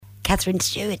Katherine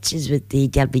Stewart is with the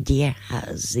Jalbi Jiya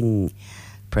housing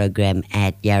program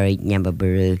at Yarra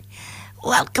Nyambaburu.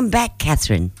 Welcome back,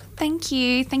 Katherine. Thank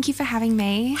you. Thank you for having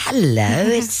me. Hello,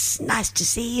 it's nice to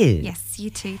see you. Yes, you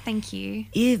too. Thank you.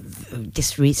 You've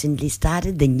just recently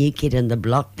started the new kid on the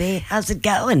block there. How's it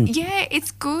going? Yeah,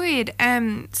 it's good.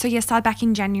 Started back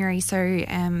in January, so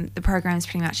the program's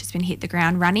pretty much just been hit the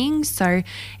ground running. So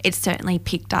it's certainly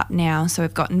picked up now. So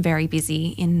we've gotten very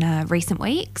busy in recent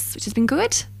weeks, which has been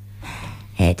good.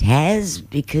 It has,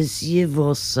 because you've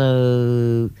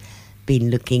also been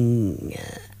looking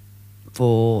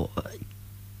for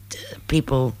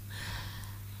people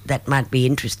that might be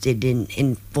interested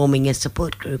in forming a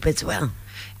support group as well.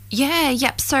 Yeah,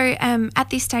 yep. So at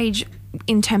this stage,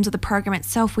 in terms of the program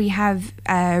itself, we have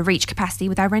reached capacity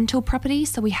with our rental properties.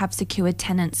 So we have secured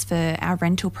tenants for our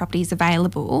rental properties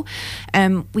available.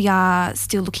 We are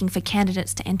still looking for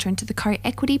candidates to enter into the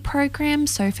co-equity program,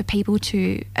 so for people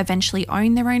to eventually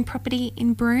own their own property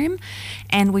in Broome.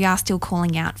 And we are still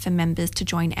calling out for members to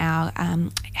join our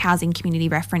housing community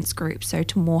reference group, so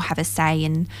to more have a say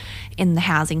in the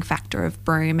housing factor of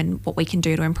Broome and what we can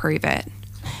do to improve it.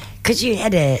 Because you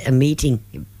had a meeting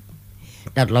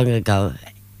not long ago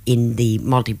in the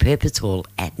multi-purpose hall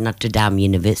at Notre Dame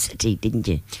University, didn't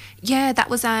you? Yeah, that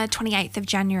was 28th of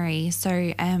January.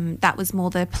 So that was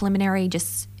more the preliminary,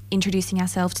 just introducing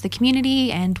ourselves to the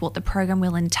community and what the program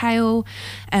will entail.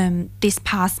 This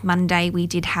past Monday, we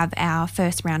did have our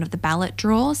first round of the ballot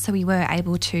draw, so we were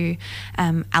able to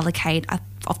allocate,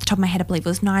 off the top of my head, I believe it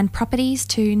was 9 properties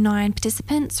to 9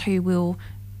 participants who will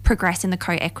progress in the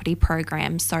co-equity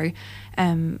program. So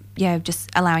just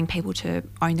allowing people to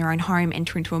own their own home,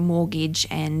 enter into a mortgage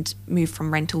and move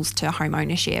from rentals to home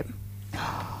ownership.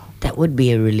 That would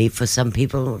be a relief for some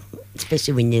people,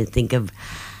 especially when you think of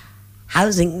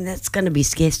housing that's going to be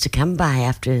scarce to come by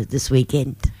after this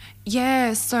weekend.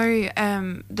 Yeah, so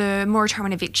the moratorium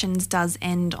on evictions does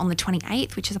end on the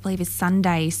 28th, which I believe is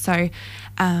Sunday. So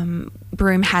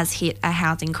Broome has hit a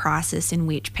housing crisis in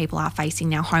which people are facing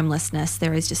now homelessness.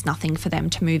 There is just nothing for them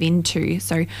to move into.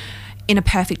 So in a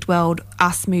perfect world,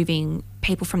 us moving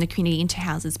people from the community into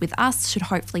houses with us should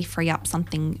hopefully free up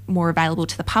something more available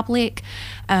to the public.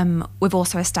 We've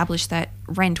also established that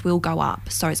rent will go up,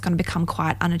 so it's going to become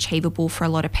quite unachievable for a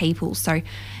lot of people. So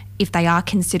if they are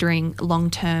considering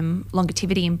long-term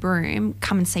longevity in Broome,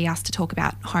 come and see us to talk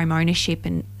about home ownership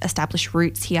and establish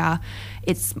roots here.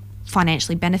 It's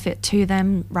financially benefit to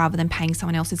them rather than paying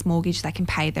someone else's mortgage. They can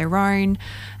pay their own.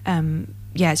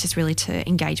 It's just really to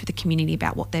engage with the community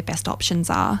about what their best options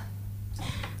are.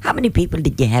 How many people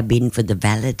did you have in for the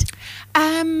ballot?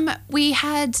 We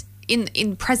had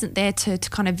in present there to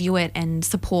kind of view it and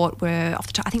support were off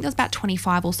the top, I think there was about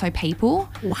 25 or so people.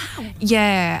 Wow.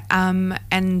 Yeah.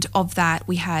 And of that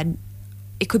we had,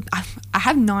 I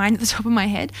have 9 at the top of my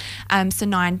head. So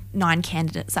nine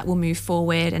candidates that will move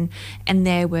forward, and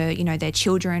there were, their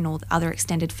children or other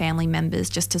extended family members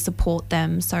just to support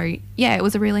them. So yeah, it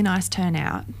was a really nice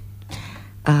turnout.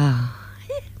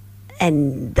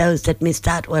 And those that missed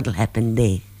out, what'll happen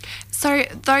there? So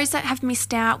those that have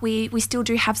missed out, we still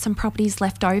do have some properties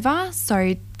left over.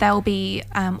 So they'll be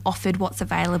offered what's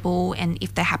available, and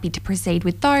if they're happy to proceed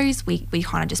with those, we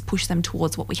kind of just push them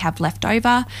towards what we have left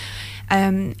over.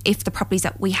 If the properties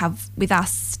that we have with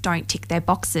us don't tick their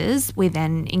boxes, we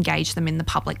then engage them in the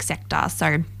public sector.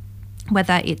 So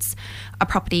whether it's a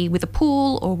property with a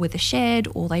pool or with a shed,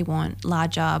 or they want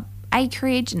larger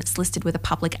acreage and it's listed with a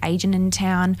public agent in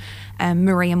town,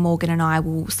 Maria Morgan and I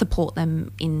will support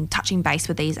them in touching base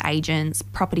with these agents,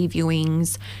 property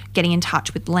viewings, getting in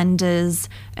touch with lenders,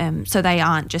 so they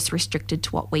aren't just restricted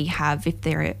to what we have. If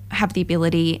they have the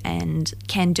ability and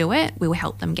can do it, we will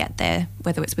help them get there,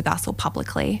 whether it's with us or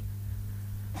publicly.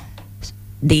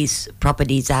 These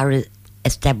properties are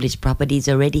established properties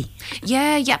already?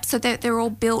 Yeah, yep. So they're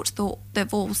all built, they're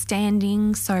all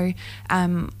standing. So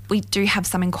we do have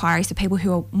some inquiries for people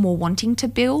who are more wanting to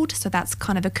build. So that's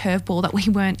kind of a curveball that we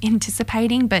weren't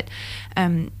anticipating, but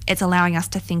it's allowing us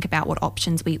to think about what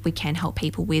options we can help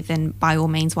people with. And by all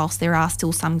means, whilst there are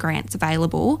still some grants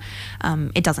available,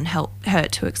 it doesn't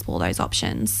hurt to explore those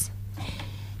options.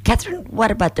 Katherine, what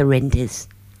about the renters?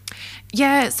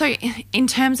 Yeah, so in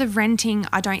terms of renting,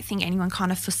 I don't think anyone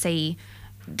kind of foresee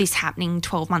this happening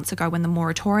 12 months ago when the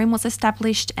moratorium was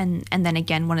established, and then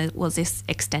again when it was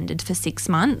extended for 6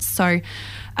 months. So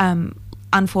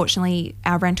unfortunately,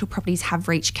 our rental properties have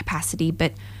reached capacity,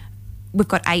 but we've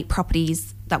got 8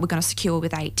 properties that we're going to secure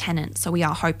with 8 tenants. So we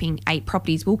are hoping 8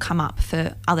 properties will come up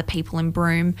for other people in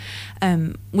Broome.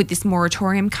 With this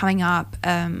moratorium coming up,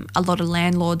 a lot of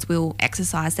landlords will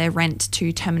exercise their rent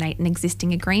to terminate an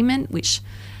existing agreement, which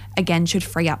again, should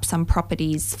free up some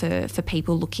properties for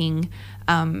people looking.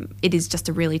 It is just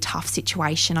a really tough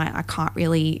situation. I can't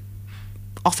really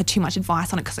offer too much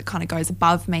advice on it because it kind of goes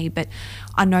above me, but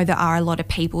I know there are a lot of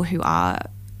people who are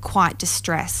quite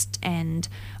distressed, and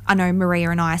I know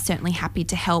Maria and I are certainly happy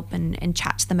to help and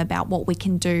chat to them about what we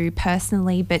can do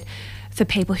personally, but for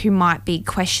people who might be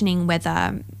questioning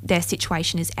whether their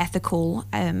situation is ethical,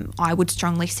 I would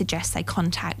strongly suggest they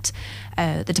contact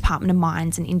the Department of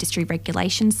Mines and Industry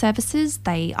Regulation Services.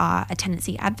 They are a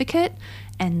tenancy advocate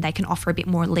and they can offer a bit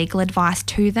more legal advice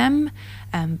to them,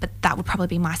 but that would probably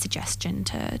be my suggestion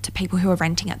to people who are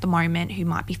renting at the moment who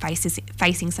might be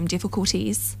facing some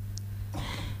difficulties.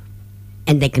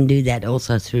 And they can do that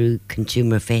also through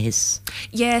Consumer Affairs.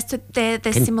 Yeah, so they're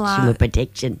similar. Consumer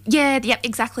Protection. Yeah,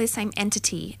 exactly the same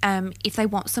entity. If they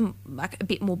want some a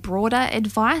bit more broader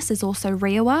advice, there's also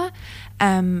REWA.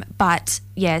 But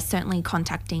yeah, certainly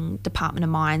contacting Department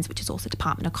of Mines, which is also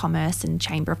Department of Commerce and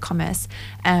Chamber of Commerce,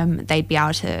 they'd be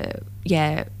able to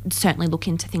certainly look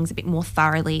into things a bit more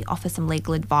thoroughly, offer some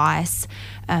legal advice.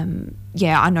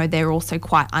 I know they're also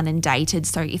quite inundated,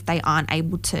 so if they aren't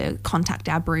able to contact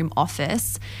our Broome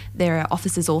office, there are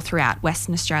offices all throughout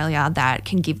Western Australia that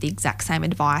can give the exact same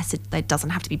advice. It doesn't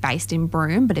have to be based in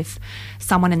Broome, but if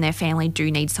someone in their family do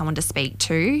need someone to speak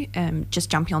to, just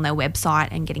jumping on their website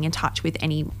and getting in touch with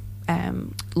any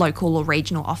local or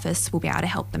regional office will be able to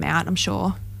help them out, I'm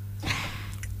sure.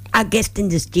 Our guest in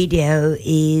the studio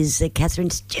is Katherine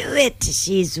Stewart.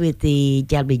 She's with the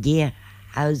Jalbi Jiya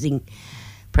housing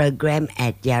program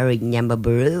at Yarra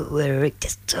Nyambaburu. We're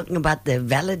just talking about the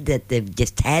valid that they've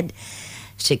just had,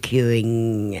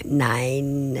 securing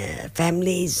 9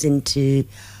 families into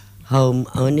home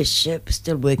ownership,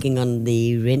 still working on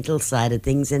the rental side of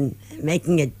things and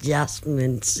making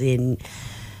adjustments in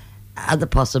other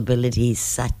possibilities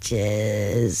such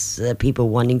as people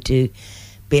wanting to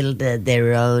build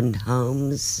their own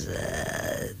homes.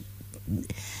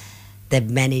 They've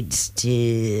managed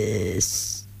to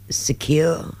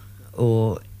secure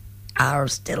or are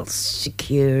still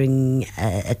securing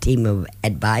a team of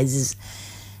advisors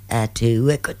to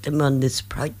work with them on this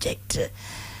project.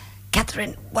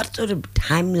 Katherine, what sort of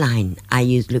timeline are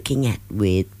you looking at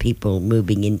with people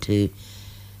moving into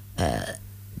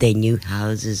their new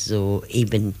houses or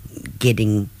even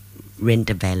getting rent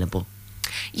available?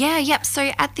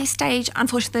 So at this stage,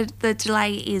 unfortunately, the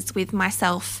delay is with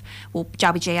myself,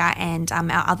 Jalbi Jiya, and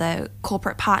our other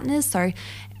corporate partners. So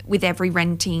with every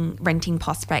renting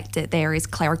prospect, there is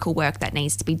clerical work that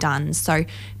needs to be done. So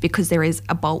because there is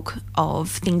a bulk of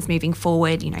things moving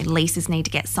forward, leases need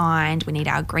to get signed, we need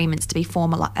our agreements to be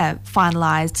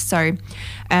finalised. So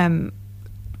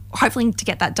hopefully to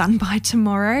get that done by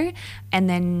tomorrow, and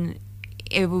then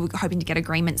we're hoping to get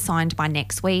agreements signed by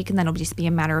next week, and then it'll just be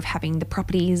a matter of having the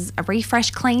properties a refresh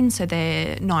clean so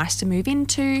they're nice to move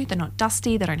into, they're not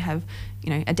dusty, they don't have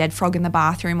a dead frog in the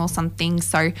bathroom or something.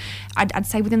 So I'd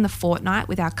say within the fortnight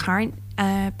with our current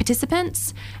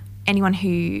participants. Anyone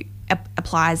who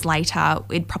applies later,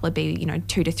 it'd probably be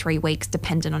 2 to 3 weeks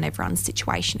dependent on everyone's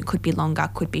situation. It could be longer,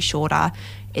 could be shorter.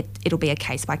 It'll be a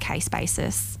case by case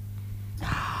basis.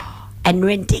 And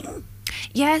renting?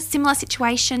 Yeah, similar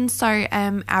situation. So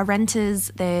our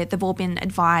renters, they've all been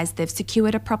advised they've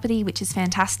secured a property, which is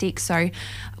fantastic. So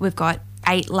we've got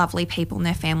 8 lovely people and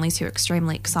their families who are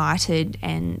extremely excited,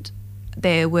 and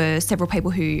there were several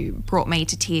people who brought me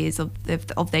to tears of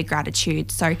their gratitude.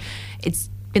 So it's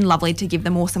been lovely to give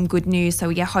them all some good news. So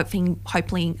yeah, hoping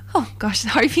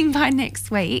by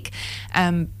next week,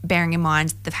 bearing in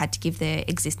mind they've had to give their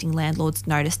existing landlords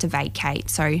notice to vacate.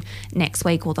 So next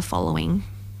week or the following.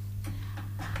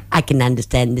 I can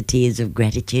understand the tears of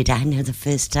gratitude. I know the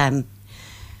first time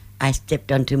I stepped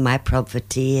onto my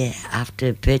property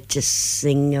after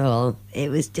purchasing, it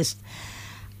was just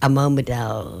a moment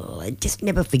I'll just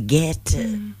never forget.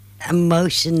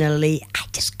 Emotionally, I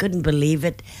just couldn't believe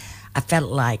it. I felt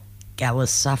like I was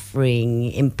suffering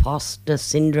imposter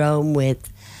syndrome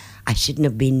with, I shouldn't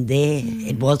have been there.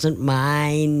 It wasn't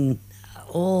mine.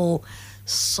 All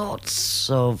sorts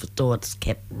of thoughts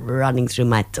kept running through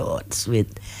my thoughts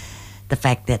with the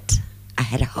fact that I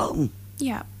had a home.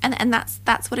 Yeah, and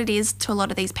that's what it is to a lot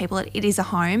of these people. It is a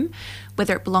home,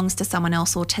 whether it belongs to someone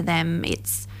else or to them.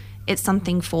 It's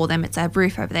something for them. It's a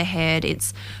roof over their head.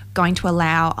 It's going to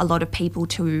allow a lot of people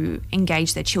to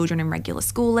engage their children in regular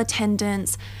school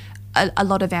attendance. A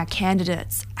lot of our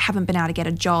candidates haven't been able to get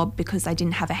a job because they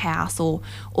didn't have a house, or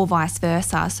vice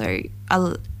versa. So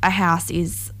a house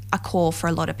is a core for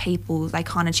a lot of people. They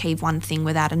can't achieve one thing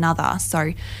without another.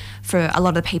 So for a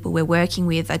lot of the people we're working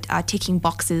with are ticking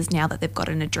boxes now that they've got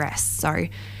an address. So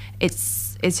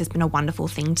it's it's just been a wonderful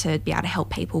thing to be able to help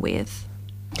people with.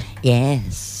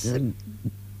 Yes, a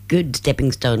good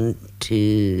stepping stone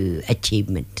to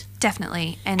achievement.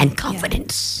 Definitely. And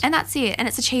confidence. Yeah. And that's it. And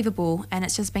it's achievable. And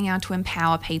it's just being able to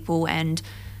empower people and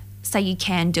say you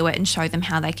can do it and show them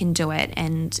how they can do it.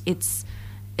 And it's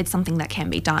something that can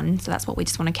be done. So that's what we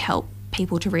just want to help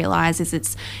people to realise is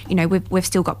it's, you know, we've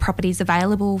still got properties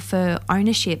available for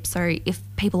ownership. So if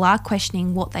people are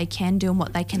questioning what they can do and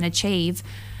what they can achieve,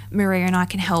 Maria and I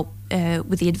can help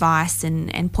with the advice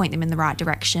and point them in the right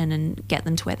direction and get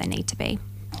them to where they need to be.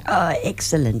 Oh,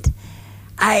 excellent.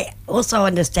 I also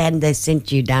understand they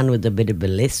sent you down with a bit of a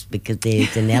list because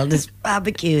there's an elders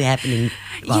barbecue happening.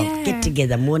 Well, get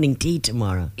together, morning tea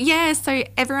tomorrow. Yeah, so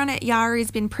everyone at Yara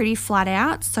has been pretty flat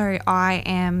out. So I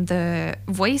am the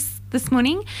voice this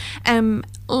morning.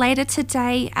 Later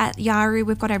today at Yara,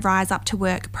 we've got a Rise Up to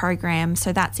Work program.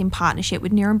 So that's in partnership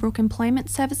with Nurembrook Employment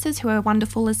Services, who are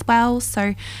wonderful as well.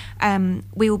 So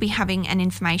we will be having an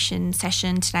information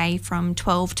session today from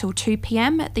 12 till 2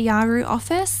 p.m. at the Yara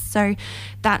office. So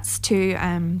that's to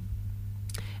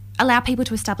allow people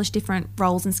to establish different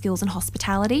roles and skills in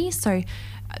hospitality. So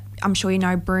I'm sure you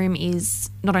know Broome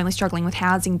is not only struggling with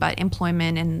housing but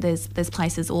employment, and there's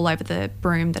places all over the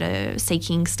Broome that are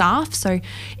seeking staff. So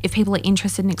if people are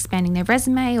interested in expanding their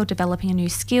resume or developing a new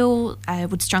skill, I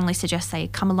would strongly suggest they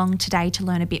come along today to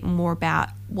learn a bit more about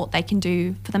what they can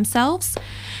do for themselves.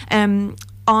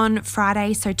 On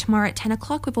Friday, so tomorrow at 10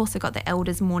 o'clock, we've also got the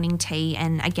Elders morning tea,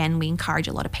 and again we encourage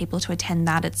a lot of people to attend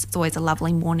that. It's always a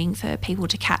lovely morning for people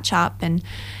to catch up, and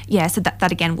yeah, so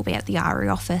that again will be at the RE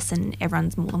office, and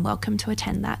everyone's more than welcome to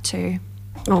attend that too.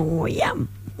 Oh, yum.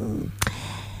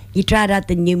 You tried out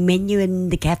the new menu in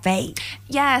the cafe?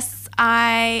 Yes,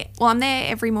 I'm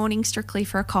there every morning strictly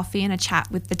for a coffee and a chat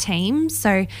with the team.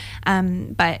 So,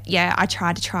 but yeah, I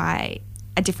try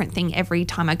a different thing every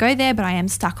time I go there, but I am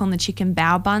stuck on the chicken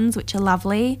bao buns, which are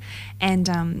lovely. And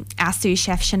our sous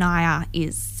chef Shania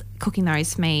is cooking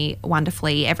those for me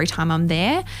wonderfully every time I'm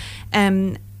there.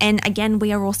 And again,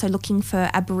 we are also looking for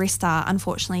a barista.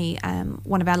 Unfortunately,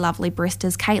 one of our lovely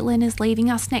baristas, Caitlin, is leaving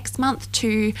us next month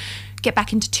to get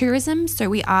back into tourism. So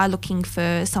we are looking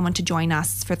for someone to join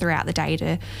us for throughout the day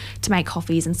to make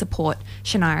coffees and support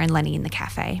Shania and Lenny in the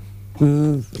cafe.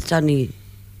 It's only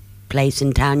place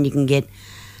in town you can get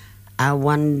a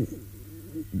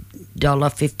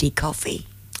 $1.50 coffee.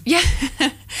 Yeah,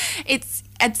 it's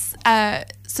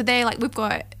so they're like, we've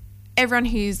got everyone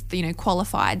who's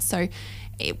qualified. So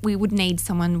we would need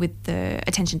someone with the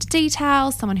attention to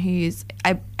detail, someone who's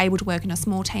able to work in a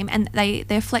small team, and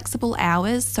they're flexible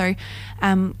hours. So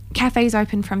cafes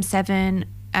open from 7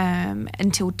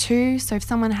 until 2. So if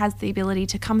someone has the ability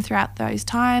to come throughout those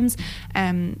times,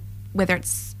 whether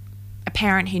it's a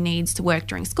parent who needs to work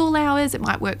during school hours, it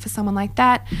might work for someone like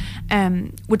that.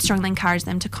 Would strongly encourage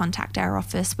them to contact our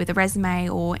office with a resume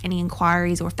or any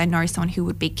inquiries, or if they know someone who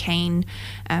would be keen,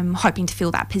 hoping to fill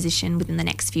that position within the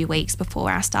next few weeks before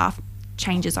our staff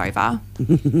changes over.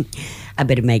 I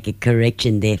better make a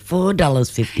correction there.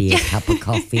 $4.50 a cup of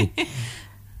coffee.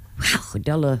 Wow,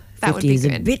 $1.50 is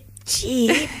a bit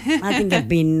cheap. I think I've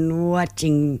been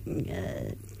watching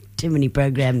too many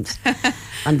programs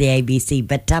on the ABC,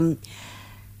 but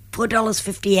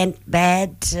 $4.50 ain't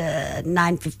bad.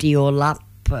 $9.50 all up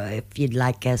if you'd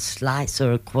like a slice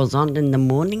or a croissant in the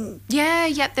morning. Yeah,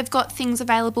 they've got things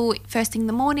available first thing in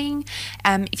the morning.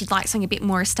 If you'd like something a bit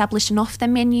more established and off the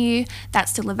menu,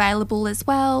 that's still available as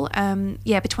well.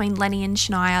 Between Lenny and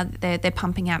Shania, they're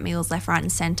pumping out meals left, right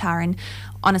and centre, and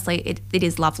honestly, it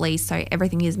is lovely. So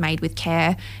everything is made with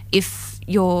care. If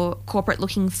you're corporate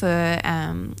looking for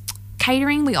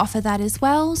catering, we offer that as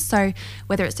well. So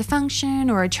whether it's a function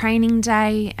or a training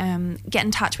day, get in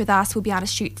touch with us. We'll be able to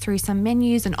shoot through some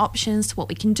menus and options to what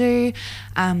we can do.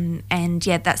 And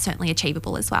yeah, that's certainly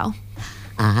achievable as well.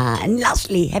 And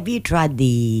lastly, have you tried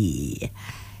the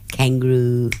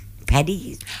kangaroo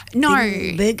patties? No,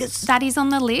 burgers? That is on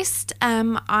the list.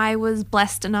 I was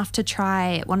blessed enough to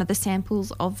try one of the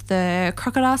samples of the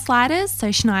crocodile sliders. So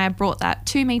Shania brought that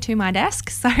to me to my desk.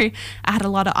 So I had a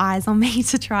lot of eyes on me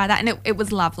to try that, and it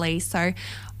was lovely. So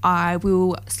I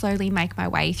will slowly make my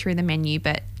way through the menu.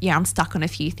 But yeah, I'm stuck on a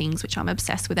few things which I'm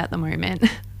obsessed with at the moment.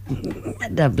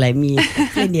 Don't blame me.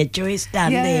 Plenty of choice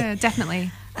down there. Yeah,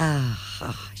 definitely.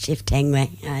 Chef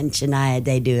Tangway and Shania,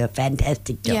 they do a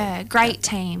fantastic job. Yeah, great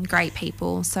team, great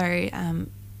people. So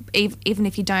even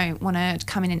if you don't want to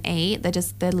come in and eat,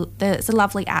 it's a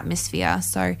lovely atmosphere.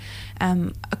 So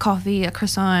a coffee, a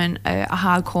croissant, a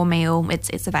hardcore meal,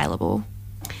 it's available.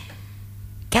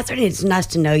 Katherine, it's nice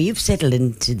to know you've settled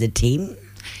into the team.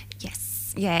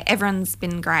 Yes, yeah, everyone's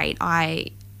been great.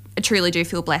 I truly do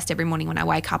feel blessed every morning when I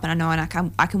wake up and I know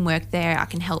I can work there, I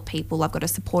can help people, I've got a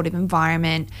supportive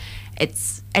environment.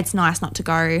 It's nice not to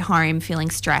go home feeling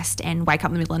stressed and wake up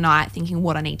in the middle of the night thinking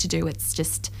what I need to do. It's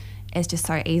just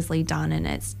so easily done, and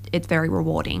it's very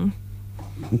rewarding.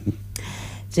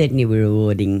 Certainly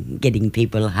rewarding getting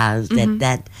people housed at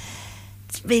that.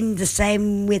 It's been the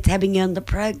same with having you on the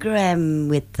program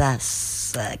with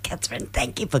us. Katherine,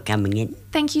 thank you for coming in.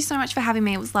 Thank you so much for having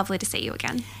me. It was lovely to see you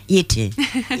again. You too.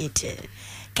 You too.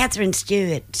 Katherine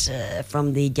Stewart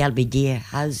from the Jalbi Jiya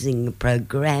housing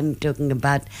program, talking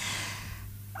about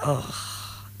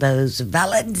those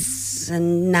valads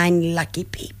and 9 lucky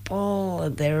people.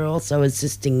 They're also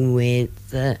assisting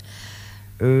with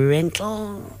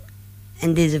rental,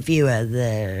 and there's a few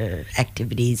other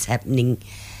activities happening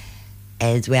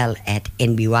as well at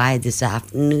NBY this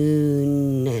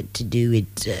afternoon to do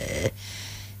with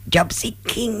job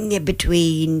seeking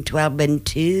between 12 and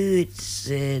 2.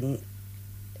 It's a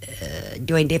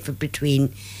joint effort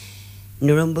between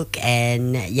Nurrumbuk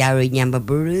and Yaru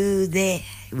Nyambaburu there,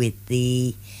 with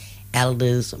the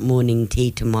elders morning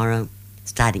tea tomorrow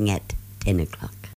starting at 10 o'clock.